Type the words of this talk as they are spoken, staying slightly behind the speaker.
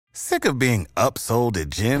Sick of being upsold at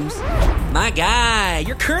gyms? My guy,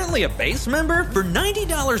 you're currently a base member? For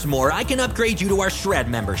 $90 more, I can upgrade you to our Shred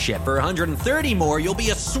membership. For $130 more, you'll be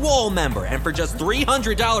a Swole member. And for just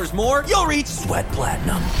 $300 more, you'll reach Sweat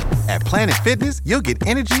Platinum. At Planet Fitness, you'll get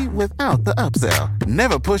energy without the upsell.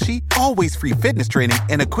 Never pushy, always free fitness training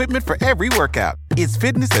and equipment for every workout. It's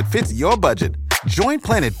fitness that fits your budget. Join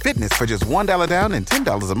Planet Fitness for just $1 down and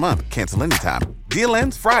 $10 a month. Cancel anytime. Deal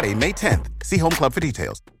ends Friday, May 10th. See Home Club for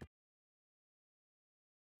details.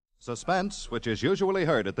 Suspense, which is usually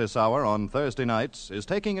heard at this hour on Thursday nights, is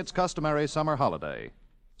taking its customary summer holiday.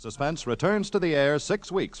 Suspense returns to the air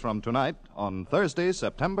 6 weeks from tonight on Thursday,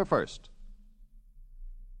 September 1st.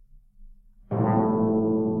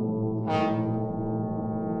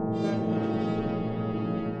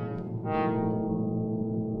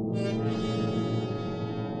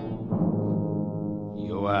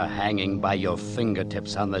 You are hanging by your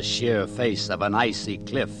fingertips on the sheer face of an icy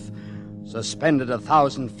cliff, suspended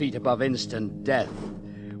 1,000 feet above instant death,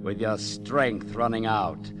 with your strength running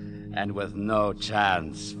out and with no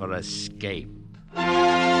chance for escape.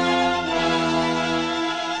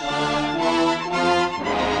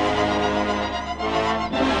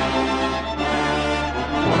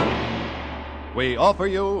 We offer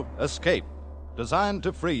you Escape, designed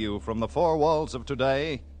to free you from the four walls of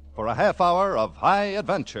today for a half hour of high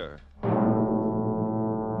adventure.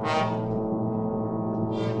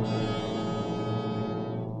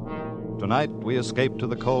 Tonight, we escape to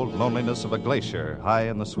the cold loneliness of a glacier high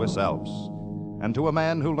in the Swiss Alps, and to a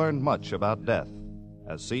man who learned much about death,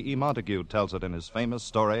 as C.E. Montague tells it in his famous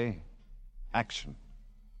story, Action.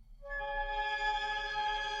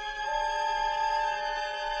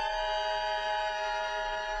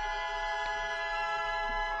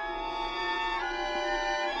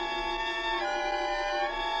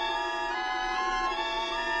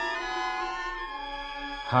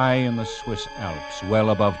 High in the Swiss Alps,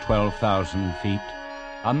 well above 12,000 feet,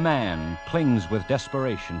 a man clings with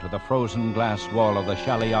desperation to the frozen glass wall of the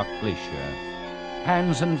Chaliac Glacier.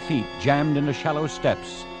 Hands and feet jammed into shallow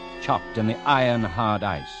steps, chopped in the iron-hard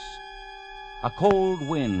ice. A cold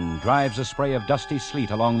wind drives a spray of dusty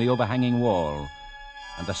sleet along the overhanging wall,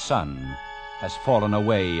 and the sun has fallen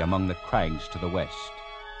away among the crags to the west.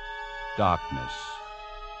 Darkness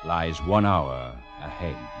lies 1 hour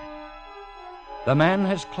ahead. The man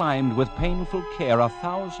has climbed with painful care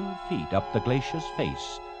 1,000 feet up the glacier's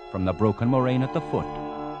face from the broken moraine at the foot,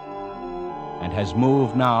 and has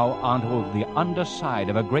moved now onto the underside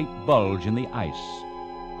of a great bulge in the ice,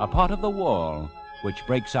 a part of the wall which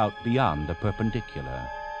breaks out beyond the perpendicular.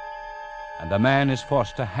 And the man is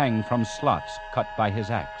forced to hang from slots cut by his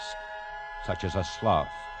axe, such as a sloth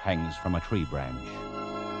hangs from a tree branch.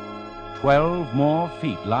 12 more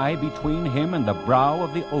feet lie between him and the brow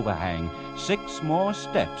of the overhang, 6 more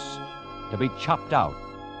steps to be chopped out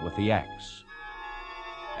with the axe.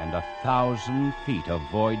 And 1,000 feet of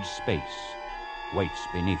void space waits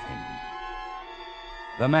beneath him.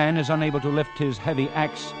 The man is unable to lift his heavy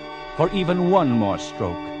axe for even one more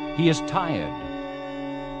stroke. He is tired,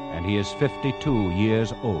 and he is 52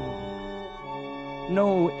 years old.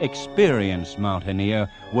 No experienced mountaineer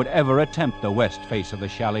would ever attempt the west face of the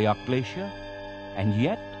Chaliac Glacier, and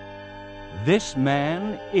yet this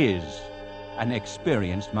man is an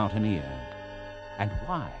experienced mountaineer. And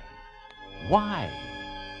why? Why?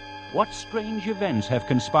 What strange events have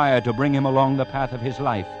conspired to bring him along the path of his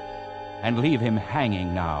life and leave him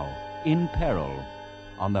hanging now, in peril,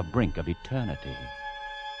 on the brink of eternity?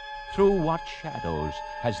 Through what shadows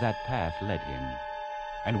has that path led him?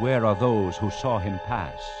 And where are those who saw him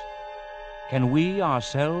pass? Can we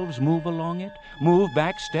ourselves move along it, move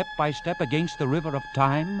back step by step against the river of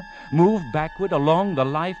time, move backward along the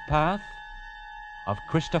life path of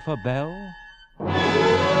Christopher Bell?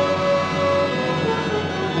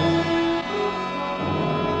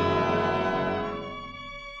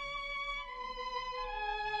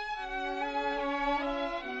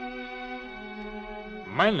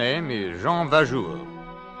 My name is Jean Vajour.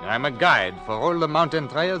 I'm a guide for all the mountain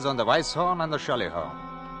trails on the Weisshorn and the Schalihorn.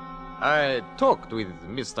 I talked with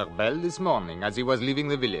Mr. Bell this morning as he was leaving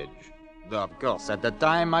the village. Though, of course, at the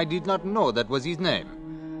time I did not know that was his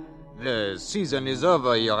name. The season is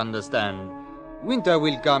over, you understand. Winter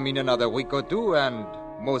will come in another week or two, and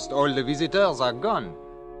most all the visitors are gone.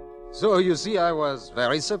 So, you see, I was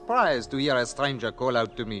very surprised to hear a stranger call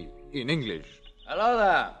out to me in English. Hello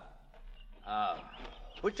there.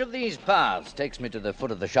 Which of these paths takes me to the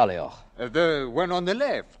foot of the Schalioch? The one on the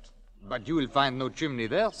left. But you will find no chimney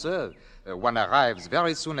there, sir. One arrives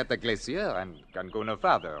very soon at the glacier and can go no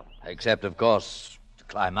farther. Except, of course, to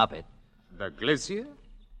climb up it. The glacier?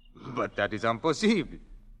 But that is impossible.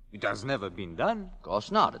 It has never been done. Of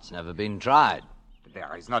course not. It's never been tried. But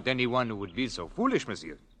there is not anyone who would be so foolish,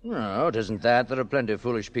 monsieur. No, it isn't that. There are plenty of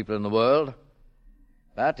foolish people in the world.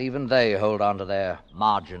 But even they hold on to their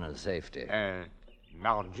margin of safety.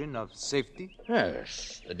 Margin of safety?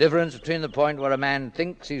 Yes. The difference between the point where a man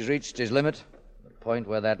thinks he's reached his limit and the point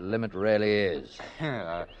where that limit really is.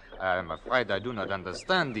 I'm afraid I do not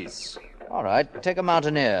understand this. All right, take a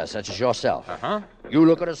mountaineer such as yourself. Uh-huh. You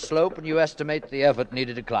look at a slope and you estimate the effort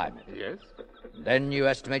needed to climb it. Yes? Then you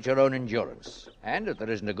estimate your own endurance. And if there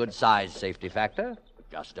isn't a good size safety factor,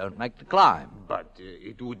 just don't make the climb. But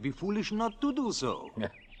it would be foolish not to do so.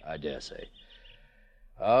 I dare say.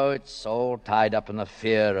 Oh, it's all tied up in the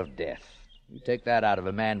fear of death. You take that out of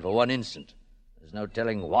a man for one instant, there's no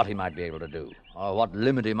telling what he might be able to do, or what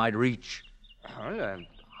limit he might reach. Well, and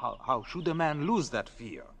how should a man lose that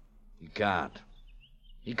fear? He can't.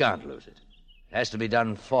 He can't lose it. It has to be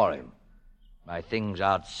done for him, by things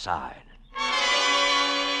outside.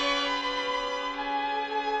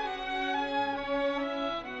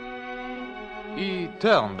 He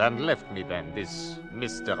turned and left me then, this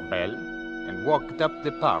Mr. Bell, and walked up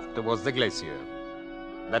the path towards the glacier.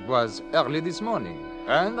 That was early this morning,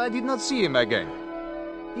 and I did not see him again.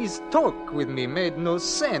 His talk with me made no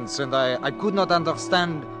sense, and I could not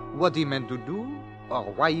understand what he meant to do or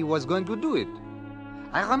why he was going to do it.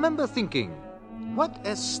 I remember thinking, what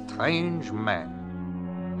a strange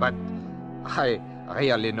man. But I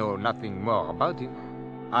really know nothing more about him.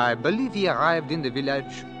 I believe he arrived in the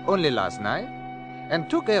village only last night and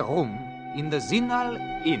took a room in the Zinal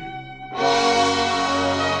Inn.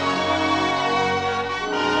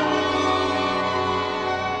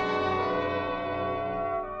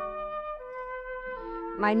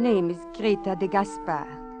 My name is Greta de Gaspar,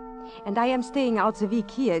 and I am staying out the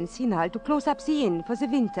week here in Zinal to close up the inn for the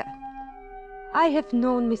winter. I have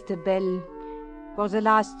known Mr. Bell for the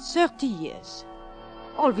last 30 years.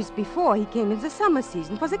 Always before he came in the summer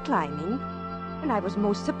season for the climbing, and I was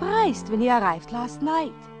most surprised when he arrived last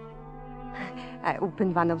night. I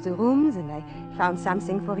opened one of the rooms and I found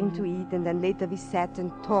something for him to eat, and then later we sat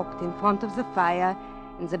and talked in front of the fire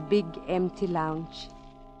in the big empty lounge.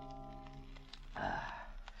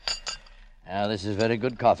 Now, this is very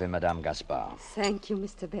good coffee, Madame Gaspar. Thank you,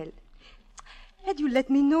 Mr. Bell. Had you let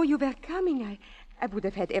me know you were coming, I would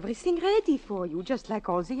have had everything ready for you, just like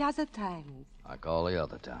all the other times. Like all the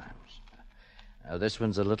other times. Now, this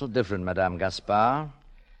one's a little different, Madame Gaspar.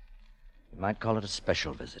 You might call it a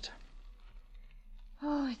special visit.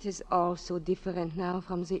 Oh, it is all so different now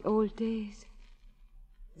from the old days.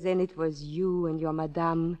 Then it was you and your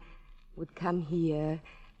madame would come here,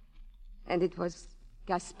 and it was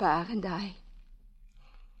Gaspar and I.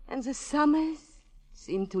 And the summers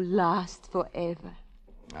seemed to last forever.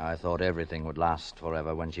 I thought everything would last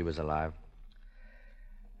forever when she was alive.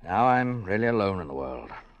 Now I'm really alone in the world.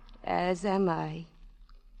 As am I.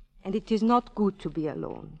 And it is not good to be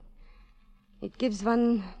alone. It gives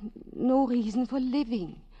one no reason for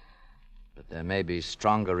living. But there may be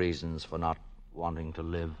stronger reasons for not wanting to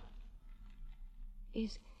live.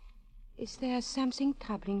 Is there something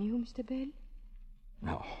troubling you, Mr. Bell?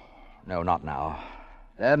 No, not now.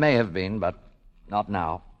 There may have been, but not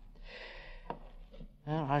now.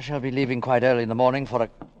 Well, I shall be leaving quite early in the morning for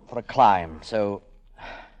a climb, so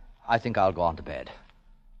I think I'll go on to bed.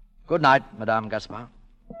 Good night, Madame Gaspar.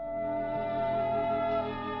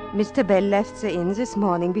 Mr. Bell left the inn this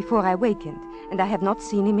morning before I wakened, and I have not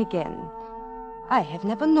seen him again. I have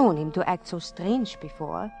never known him to act so strange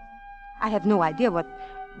before. I have no idea what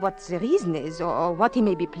the reason is or what he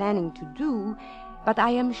may be planning to do, but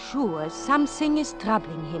I am sure something is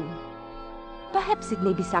troubling him. Perhaps it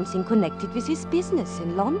may be something connected with his business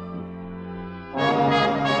in London.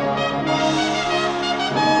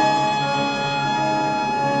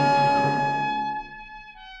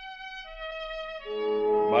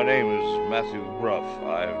 My name is Matthew Bruff.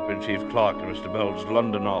 I've been chief clerk to Mr. Bell's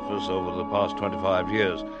London office over the past 25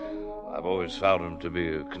 years. I've always found him to be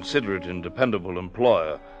a considerate and dependable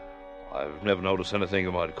employer. I've never noticed anything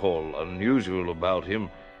you might call unusual about him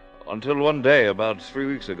until one day, about 3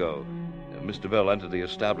 weeks ago. Mr. Bell entered the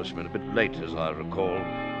establishment a bit late, as I recall,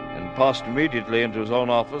 and passed immediately into his own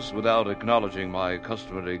office without acknowledging my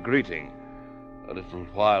customary greeting. A little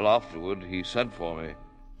while afterward, he sent for me.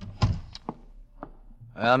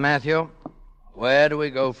 Well, Matthew, where do we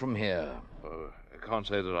go from here? I can't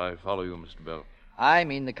say that I follow you, Mr. Bell. I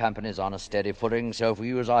mean the company's on a steady footing, so if we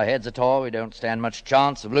use our heads at all, we don't stand much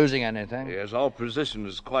chance of losing anything. Yes, our position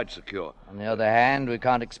is quite secure. On the other hand, we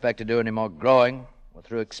can't expect to do any more growing. We're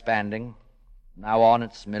through expanding. Now on,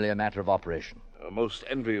 it's merely a matter of operation. Most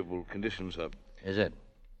enviable conditions, sir. Is it?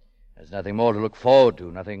 There's nothing more to look forward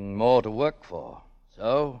to, nothing more to work for.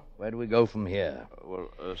 So, where do we go from here?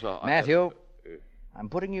 Sir, Matthew, I'm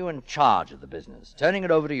putting you in charge of the business, turning it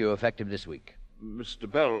over to you effective this week.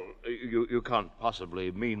 Mr. Bell, you can't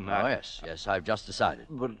possibly mean that. Oh, yes, I've just decided.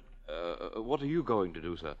 But what are you going to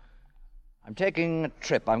do, sir? I'm taking a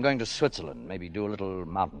trip. I'm going to Switzerland, maybe do a little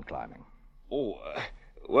mountain climbing. Oh,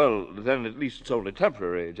 well, then at least it's only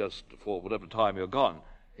temporary, just for whatever time you're gone.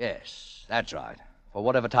 Yes, that's right. For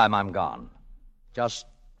whatever time I'm gone. Just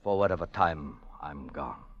for whatever time I'm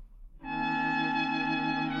gone.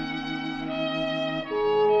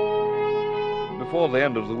 Before the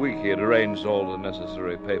end of the week, he had arranged all the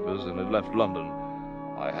necessary papers and had left London.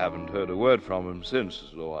 I haven't heard a word from him since,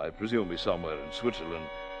 though I presume he's somewhere in Switzerland.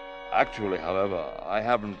 Actually, however, I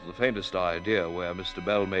haven't the faintest idea where Mr.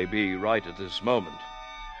 Bell may be right at this moment.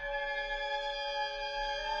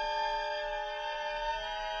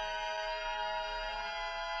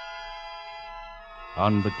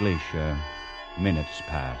 On the glacier, minutes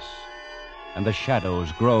pass, and the shadows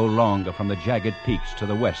grow longer from the jagged peaks to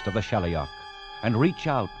the west of the Shalliok, and reach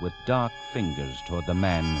out with dark fingers toward the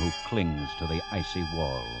man who clings to the icy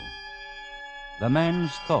wall. The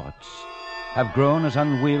man's thoughts have grown as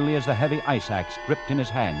unwieldy as the heavy ice axe gripped in his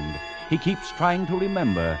hand. He keeps trying to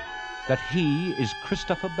remember that he is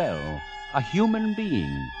Christopher Bell, a human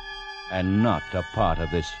being, and not a part of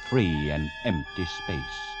this free and empty space.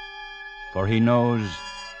 For he knows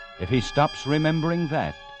if he stops remembering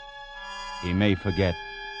that, he may forget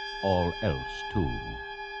all else too,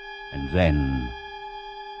 and then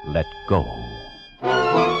let go.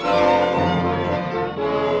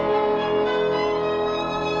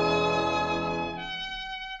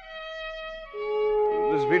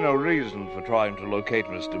 There's been no reason for trying to locate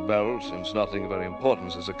Mr. Bell, since nothing of any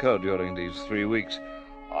importance has occurred during these 3 weeks.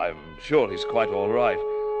 I'm sure he's quite all right.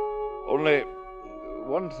 Only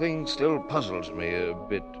one thing still puzzles me a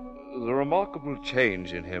bit. The remarkable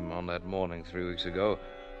change in him on that morning 3 weeks ago.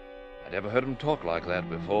 I'd never heard him talk like that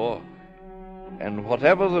before. And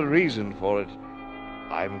whatever the reason for it,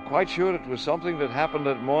 I'm quite sure it was something that happened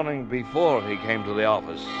that morning before he came to the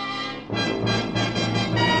office.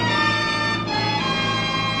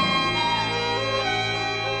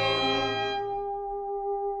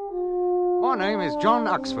 My name is John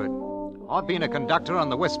Uxford. I've been a conductor on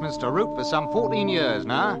the Westminster route for some 14 years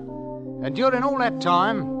now. And during all that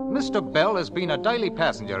time, Mr. Bell has been a daily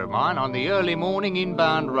passenger of mine on the early morning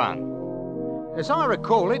inbound run. As I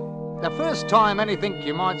recall it, the first time anything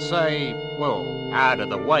you might say, well, out of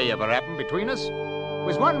the way ever happened between us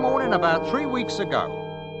was one morning about 3 weeks ago.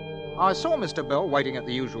 I saw Mr. Bell waiting at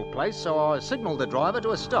the usual place, so I signalled the driver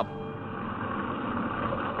to a stop.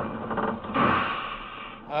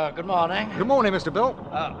 Good morning. Good morning, Mr. Bell.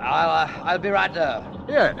 I'll be right there.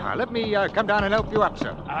 Yeah, now let me come down and help you up,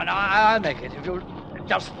 sir. No, I'll make it. If you'll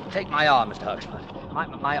just take my arm, Mr. Huxford.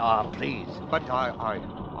 My arm, please. But I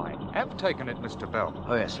have taken it, Mr. Bell.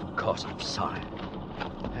 Oh, yes, of course. I'm sorry.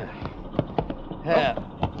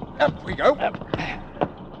 Up we go.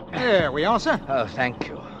 There we are, sir. Oh, thank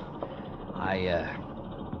you. I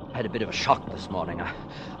had a bit of a shock this morning.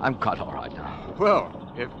 I'm quite all right now. Well,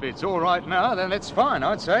 if it's all right now, then it's fine,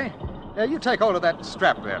 I'd say. You take hold of that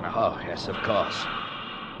strap there now. Oh, yes, of course.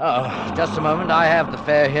 Oh, just a moment. I have the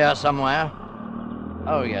fare here somewhere.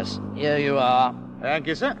 Oh, yes, here you are. Thank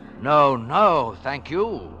you, sir. No, thank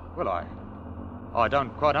you. Well, I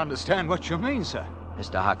don't quite understand what you mean, sir.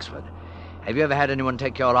 Mr. Huxford, have you ever had anyone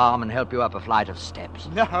take your arm and help you up a flight of steps?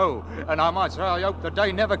 No, and I might say I hope the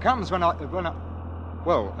day never comes when I...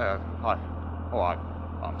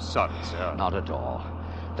 I'm sorry, sir. Not at all.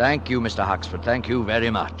 Thank you, Mr. Huxford. Thank you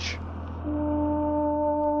very much.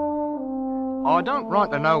 I don't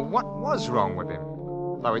rightly know what was wrong with him,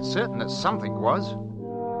 though it's certain that something was.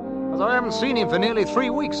 As I haven't seen him for nearly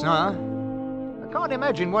 3 weeks now. I can't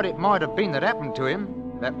imagine what it might have been that happened to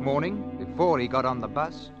him that morning before he got on the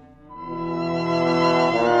bus.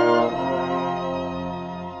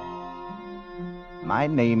 My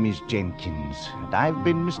name is Jenkins, and I've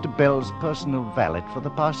been Mr. Bell's personal valet for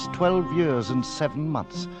the past 12 years and 7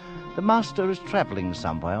 months. The master is traveling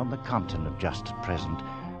somewhere on the continent just at present.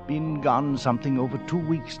 Been gone something over 2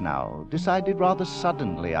 weeks now. Decided rather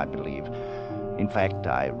suddenly, I believe. In fact,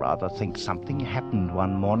 I rather think something happened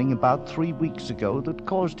one morning about 3 weeks ago that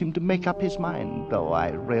caused him to make up his mind, though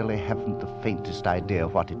I really haven't the faintest idea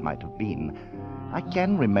what it might have been. I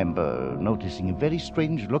can remember noticing a very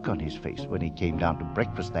strange look on his face when he came down to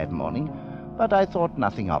breakfast that morning, but I thought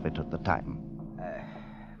nothing of it at the time.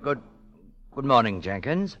 Good morning,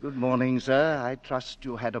 Jenkins. Good morning, sir. I trust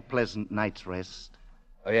you had a pleasant night's rest.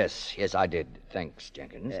 Oh, yes, I did. Thanks,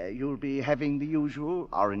 Jenkins. You'll be having the usual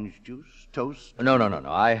orange juice, toast? No.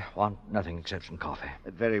 I want nothing except some coffee.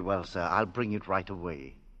 Very well, sir. I'll bring it right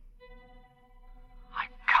away. I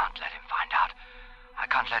can't let him find out. I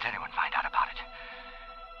can't let anyone find out about it.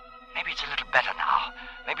 Maybe it's a little better now.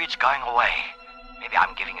 Maybe it's going away. Maybe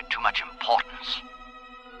I'm giving it too much importance.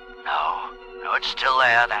 No, it's still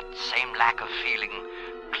there, that same lack of feeling,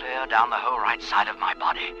 clear down the whole right side of my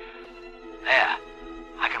body. There.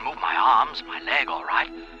 I can move my arms, my leg, all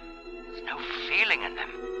right. There's no feeling in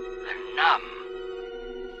them. They're numb.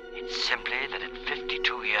 It's simply that at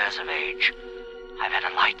 52 years of age, I've had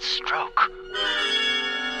a light stroke.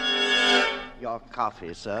 Your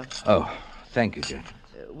coffee, sir. Oh, thank you, Jenkins.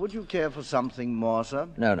 Would you care for something more, sir?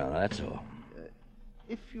 No, that's all.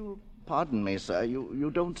 If you'll pardon me, sir,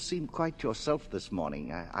 you don't seem quite yourself this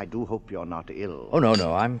morning. I do hope you're not ill. Oh,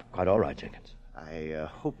 no, I'm quite all right, Jenkins. I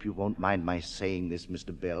hope you won't mind my saying this,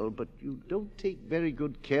 Mr. Bell, but you don't take very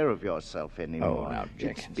good care of yourself anymore. Oh, now,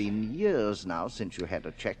 Jenkins. It's been years now since you had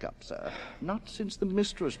a checkup, sir. Not since the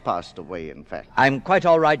mistress passed away, in fact. I'm quite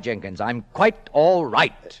all right, Jenkins. I'm quite all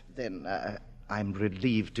right. Then I'm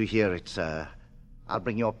relieved to hear it, sir. I'll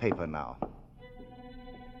bring your paper now.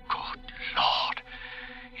 Good Lord.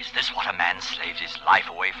 Is this what a man slaves his life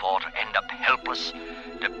away for, to end up helpless,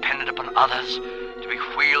 dependent upon others, to be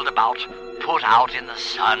wheeled about, put out in the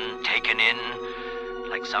sun, taken in,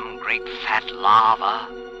 like some great fat larva?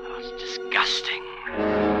 Oh, it's disgusting.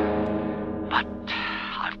 But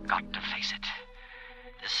I've got to face it.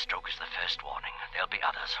 This stroke is the first warning. There'll be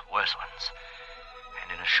others, worse ones.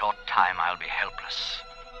 And in a short time, I'll be helpless.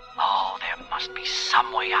 Oh, there must be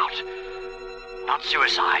some way out. Not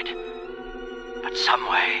suicide, but some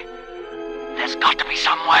way. There's got to be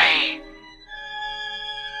some way.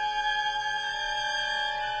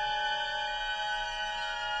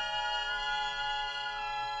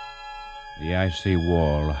 The icy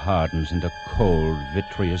wall hardens into cold,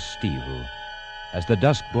 vitreous steel as the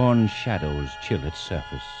dusk-born shadows chill its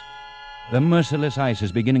surface. The merciless ice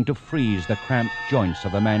is beginning to freeze the cramped joints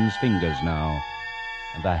of a man's fingers now,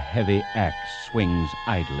 and the heavy axe swings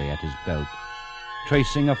idly at his belt,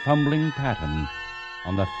 tracing a fumbling pattern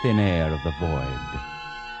on the thin air of the void.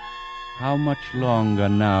 How much longer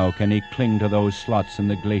now can he cling to those slots in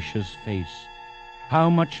the glacier's face? How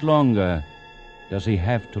much longer does he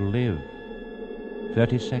have to live?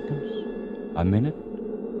 30 seconds? A minute?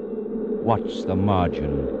 What's the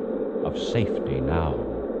margin of safety now?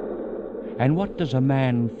 And what does a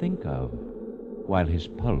man think of while his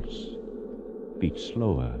pulse beats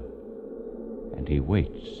slower and he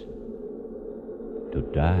waits to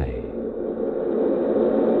die?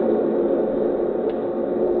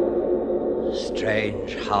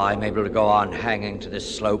 Strange how I'm able to go on hanging to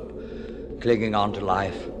this slope, clinging on to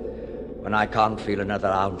life, when I can't feel another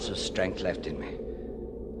ounce of strength left in me.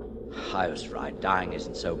 I was right, dying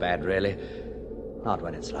isn't so bad, really. Not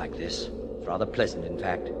when it's like this. It's rather pleasant, in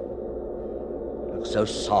fact. It looks so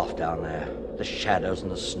soft down there, the shadows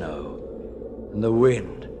and the snow, and the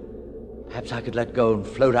wind. Perhaps I could let go and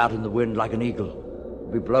float out in the wind like an eagle,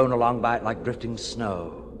 be blown along by it like drifting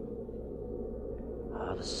snow.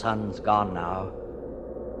 The sun's gone now.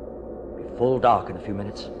 It'll be full dark in a few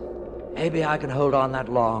minutes. Maybe I can hold on that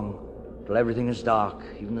long, till everything is dark,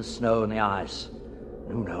 even the snow and the ice.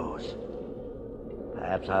 Who knows?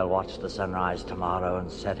 Perhaps I'll watch the sunrise tomorrow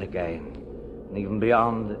and set again. And even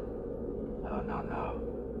beyond... Oh,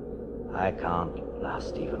 no. I can't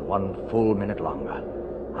last even one full minute longer.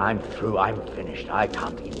 I'm through. I'm finished. I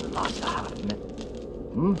can't even last a half minute.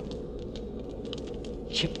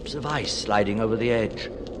 Chips of ice sliding over the edge.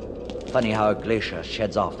 Funny how a glacier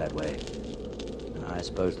sheds off that way. And I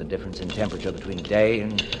suppose the difference in temperature between day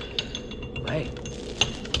and... Wait.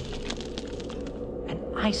 An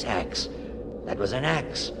ice axe. That was an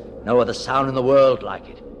axe. No other sound in the world like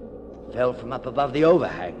it. Fell from up above the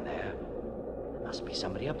overhang there. There must be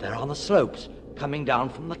somebody up there on the slopes, coming down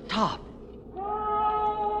from the top.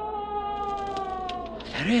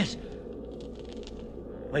 There is.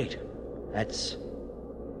 Wait, that's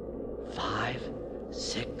 5,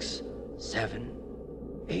 6, 7,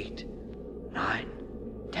 8, 9,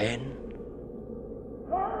 10.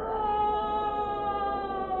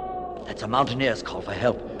 That's a mountaineer's call for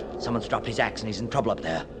help. Someone's dropped his axe and he's in trouble up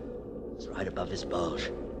there. It's right above this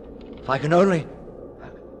bulge. If I can only...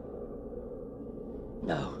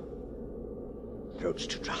 No. Throat's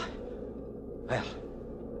too dry. Well,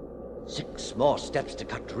 6 more steps to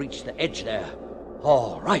cut to reach the edge there.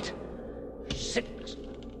 All right. 6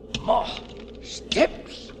 more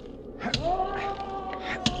steps.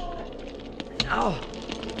 Now,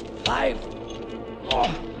 5 more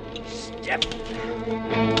step.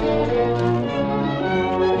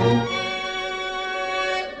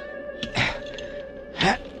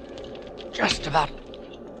 Just about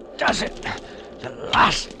does it. The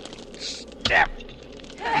last step.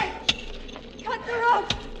 Hey, cut the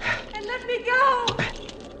rope and let me go.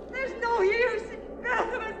 There's no use in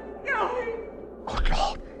both of us going. Good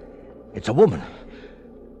Lord. It's a woman.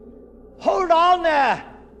 Hold on there.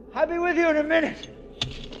 I'll be with you in a minute.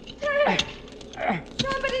 Hey,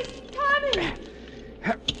 somebody's coming.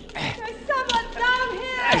 There's someone down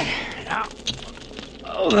here. Now,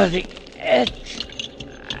 over the edge.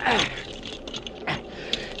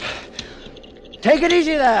 Take it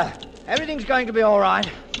easy there. Everything's going to be all right.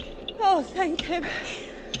 Oh, thank heaven.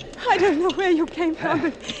 I don't know where you came from,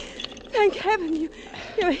 but thank heaven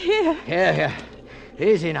you're here. Here.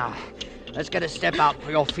 Easy now. Let's get a step out for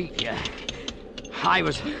your feet here. I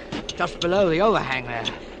was just below the overhang there.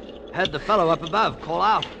 Heard the fellow up above call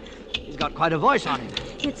out. He's got quite a voice on him.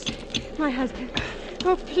 It's my husband.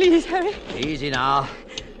 Oh, please, hurry. Easy now.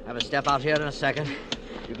 Have a step out here in a second.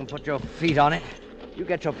 You can put your feet on it. You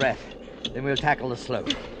get your breath. Then we'll tackle the slope.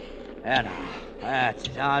 There now. That's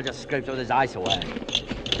it. I'll just scrape some of this ice away.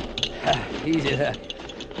 Easy there.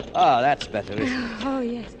 Oh, that's better, isn't it? Oh,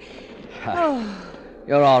 yes. Oh.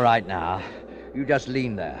 You're all right now. You just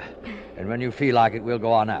lean there. And when you feel like it, we'll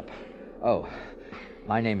go on up. Oh,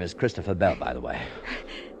 my name is Christopher Bell, by the way.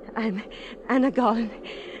 I'm Anna Gollin.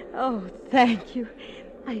 Oh, thank you.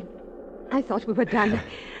 I thought we were done.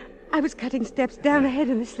 I was cutting steps down ahead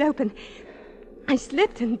in the slope, and I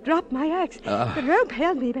slipped and dropped my axe. The rope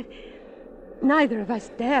held me, but neither of us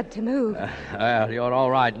dared to move. Well, you're all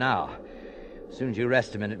right now. As soon as you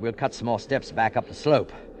rest a minute, we'll cut some more steps back up the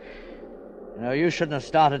slope. You know, you shouldn't have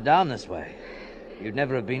started down this way. You'd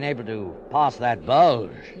never have been able to pass that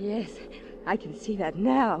bulge. Yes, I can see that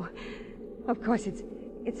now. Of course,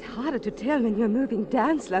 it's harder to tell when you're moving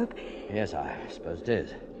downslope. Yes, I suppose it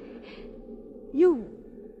is. You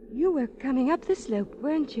were coming up the slope,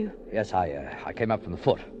 weren't you? Yes, I came up from the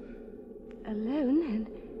foot. Alone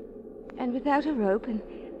and without a rope,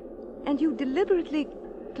 and you deliberately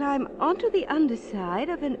climb onto the underside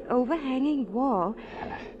of an overhanging wall.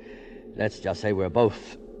 Let's just say we're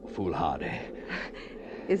both foolhardy.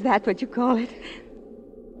 Is that what you call it?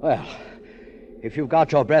 Well, if you've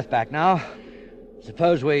got your breath back now,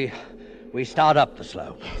 suppose we start up the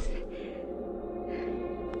slope. Yes.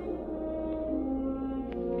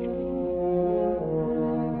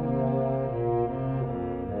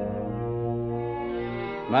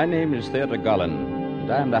 My name is Theodore Gollin,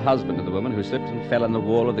 and I am the husband of the woman who slipped and fell on the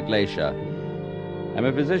wall of the glacier. I'm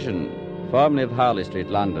a physician, formerly of Harley Street,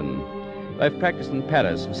 London. I've practiced in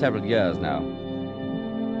Paris for several years now.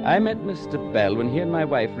 I met Mr. Bell when he and my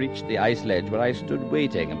wife reached the ice ledge where I stood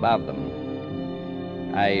waiting above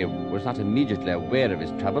them. I was not immediately aware of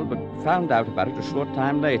his trouble, but found out about it a short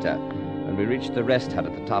time later, when we reached the rest hut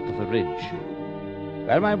at the top of the ridge.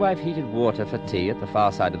 While my wife heated water for tea at the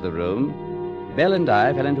far side of the room, Bell and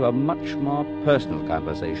I fell into a much more personal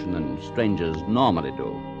conversation than strangers normally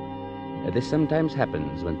do. This sometimes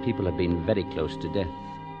happens when people have been very close to death.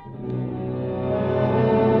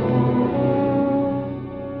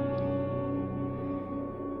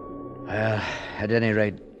 Well, at any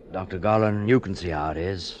rate, Dr. Gollin, you can see how it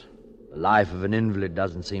is. The life of an invalid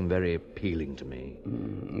doesn't seem very appealing to me.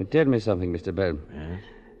 Tell me something, Mr. Bell. Yes?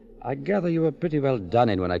 I gather you were pretty well done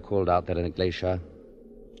in when I called out there in the glacier.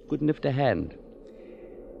 Couldn't lift a hand.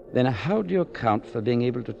 Then how do you account for being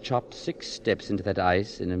able to chop 6 steps into that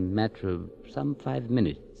ice in a matter of some 5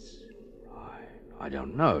 minutes? I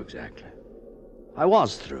don't know exactly. I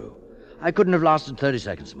was through. I couldn't have lasted 30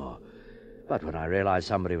 seconds more. But when I realized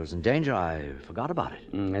somebody was in danger, I forgot about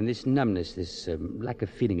it. And this numbness, this lack of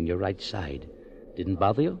feeling in your right side, didn't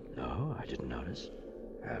bother you? No, I didn't notice.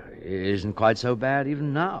 It isn't quite so bad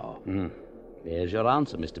even now. There's your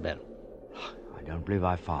answer, Mr. Bell. I don't believe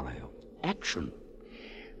I follow you. Action.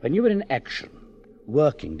 When you were in action,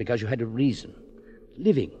 working because you had a reason,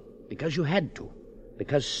 living because you had to,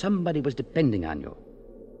 because somebody was depending on you,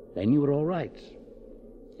 then you were all right.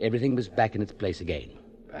 Everything was back in its place again.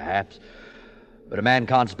 Perhaps. But a man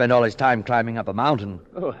can't spend all his time climbing up a mountain.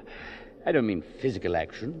 Oh, I don't mean physical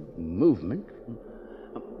action, movement.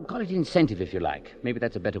 Call it incentive, if you like. Maybe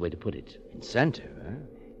that's a better way to put it. Incentive, eh?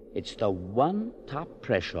 It's the one top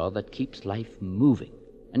pressure that keeps life moving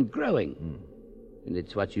and growing. And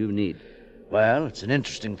it's what you need. Well, it's an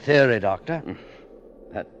interesting theory, Doctor.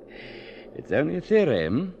 But it's only a theory,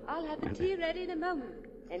 I'll have the tea ready in a moment.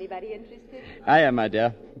 Anybody interested? I am, my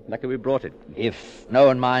dear. Lucky we brought it. If no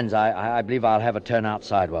one minds, I believe I'll have a turn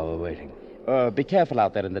outside while we're waiting. Be careful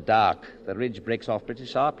out there in the dark. The ridge breaks off pretty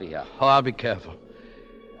sharply here. Oh, I'll be careful.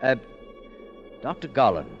 Dr.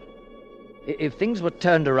 Gollan, if things were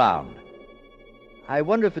turned around, I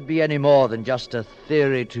wonder if it'd be any more than just a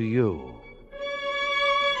theory to you.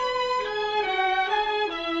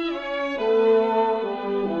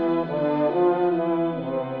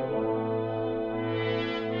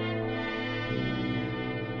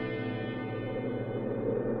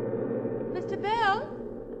 Mr. Bell,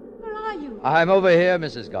 where are you? I'm over here,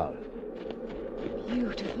 Mrs. Gollan.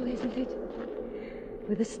 Beautiful, isn't it?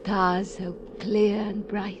 With the stars so clear and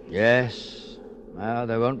bright. Yes. Well,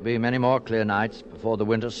 there won't be many more clear nights before the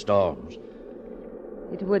winter storms.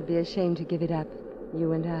 It would be a shame to give it up,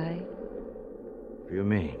 you and I. What do you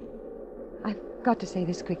mean? I've got to say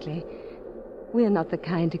this quickly. We're not the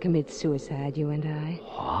kind to commit suicide, you and I.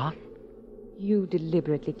 What? You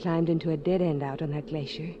deliberately climbed into a dead end out on that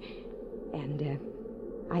glacier. And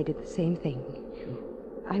I did the same thing.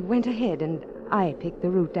 I went ahead and I picked the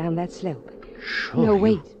route down that slope. Sure. No,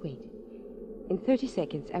 wait. In 30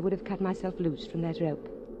 seconds, I would have cut myself loose from that rope.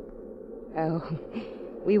 Oh,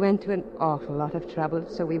 we went to an awful lot of trouble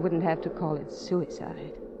so we wouldn't have to call it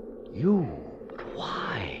suicide. You?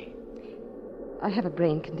 Why? I have a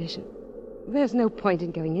brain condition. There's no point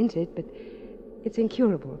in going into it, but it's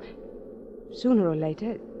incurable. Sooner or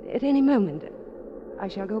later, at any moment, I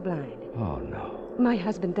shall go blind. Oh, no. My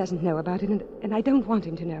husband doesn't know about it, and I don't want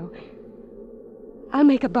him to know. I'll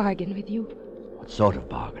make a bargain with you. What sort of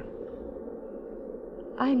bargain?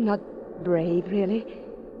 I'm not brave, really.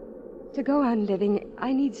 To go on living,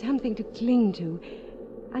 I need something to cling to.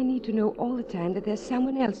 I need to know all the time that there's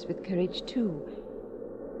someone else with courage, too.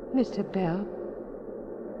 Mr. Bell,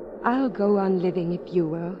 I'll go on living if you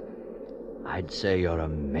will. I'd say you're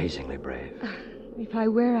amazingly brave. If I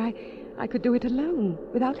were, I could do it alone,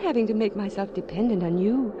 without having to make myself dependent on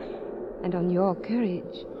you and on your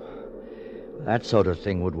courage. That sort of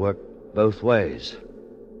thing would work both ways.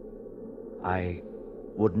 I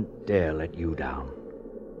wouldn't dare let you down.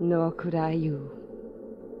 Nor could I you.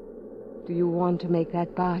 Do you want to make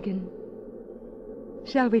that bargain?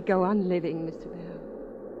 Shall we go on living, Mr. Bell?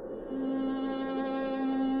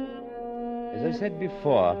 As I said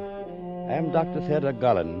before, I am Dr. Theodore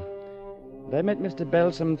Gollan. And I met Mr.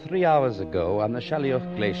 Bell some 3 hours ago on the Shalioch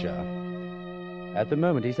Glacier. At the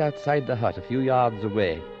moment, he's outside the hut a few yards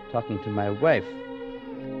away, talking to my wife.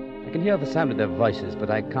 I can hear the sound of their voices,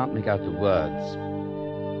 but I can't make out the words.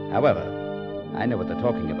 However, I know what they're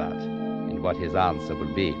talking about and what his answer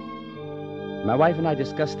will be. My wife and I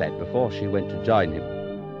discussed that before she went to join him.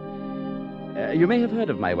 You may have heard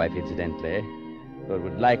of my wife, incidentally, though it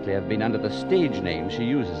would likely have been under the stage name she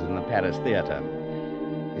uses in the Paris theater.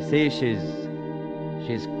 You see,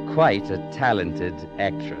 she's quite a talented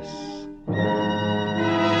actress.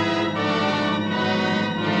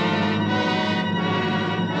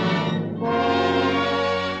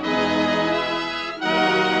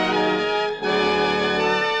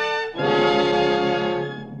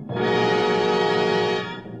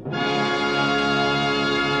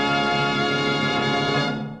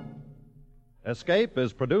 Escape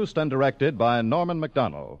is produced and directed by Norman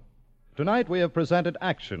MacDonald. Tonight we have presented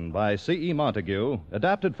Action by C.E. Montague,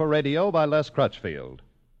 adapted for radio by Les Crutchfield.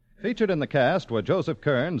 Featured in the cast were Joseph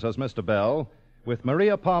Kearns as Mr. Bell, with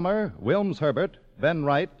Maria Palmer, Wilms Herbert, Ben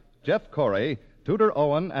Wright, Jeff Corey, Tudor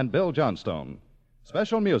Owen, and Bill Johnstone.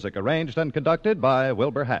 Special music arranged and conducted by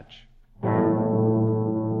Wilbur Hatch.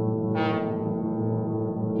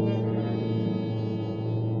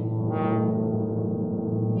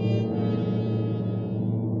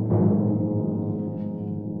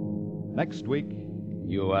 Next week,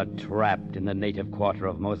 you are trapped in the native quarter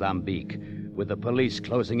of Mozambique, with the police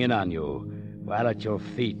closing in on you, while at your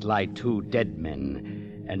feet lie 2 dead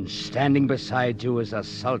men, and standing beside you is a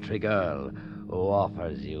sultry girl who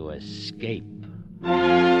offers you escape.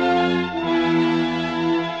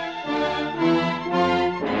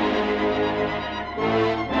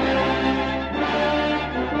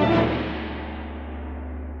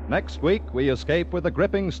 Next week, we escape with a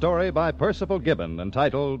gripping story by Percival Gibbon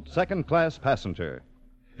entitled Second Class Passenger.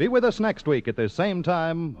 Be with us next week at this same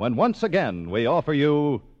time when once again we offer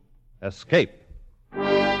you Escape.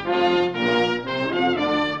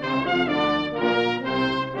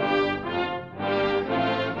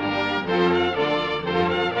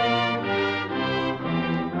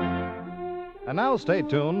 And now stay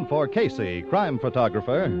tuned for Casey, crime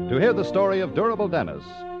photographer, to hear the story of Durable Dennis.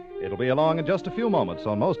 It'll be along in just a few moments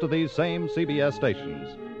on most of these same CBS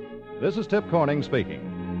stations. This is Tip Corning speaking.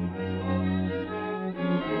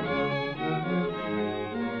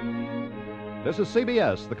 This is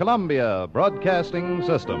CBS, the Columbia Broadcasting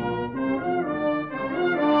System.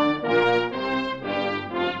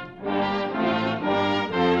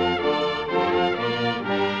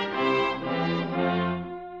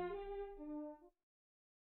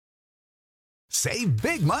 Save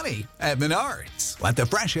big money at Menards. Let the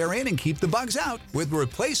fresh air in and keep the bugs out with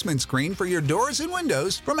replacement screen for your doors and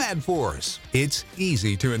windows from Adforce. It's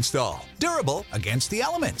easy to install, durable against the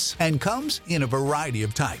elements, and comes in a variety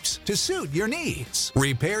of types to suit your needs.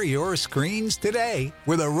 Repair your screens today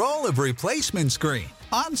with a roll of replacement screen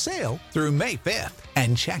on sale through May 5th.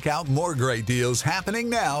 And check out more great deals happening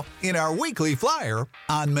now in our weekly flyer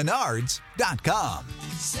on Menards.com.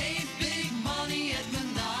 Save big money at Menards.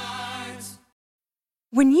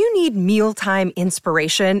 When you need mealtime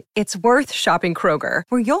inspiration, it's worth shopping Kroger,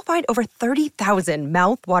 where you'll find over 30,000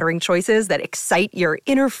 mouth-watering choices that excite your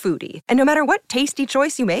inner foodie. And no matter what tasty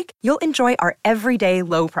choice you make, you'll enjoy our everyday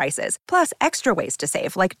low prices, plus extra ways to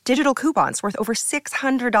save, like digital coupons worth over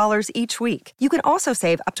 $600 each week. You can also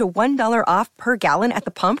save up to $1 off per gallon at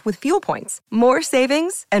the pump with fuel points. More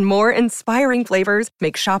savings and more inspiring flavors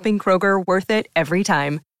make shopping Kroger worth it every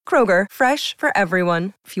time. Kroger, fresh for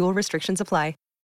everyone. Fuel restrictions apply.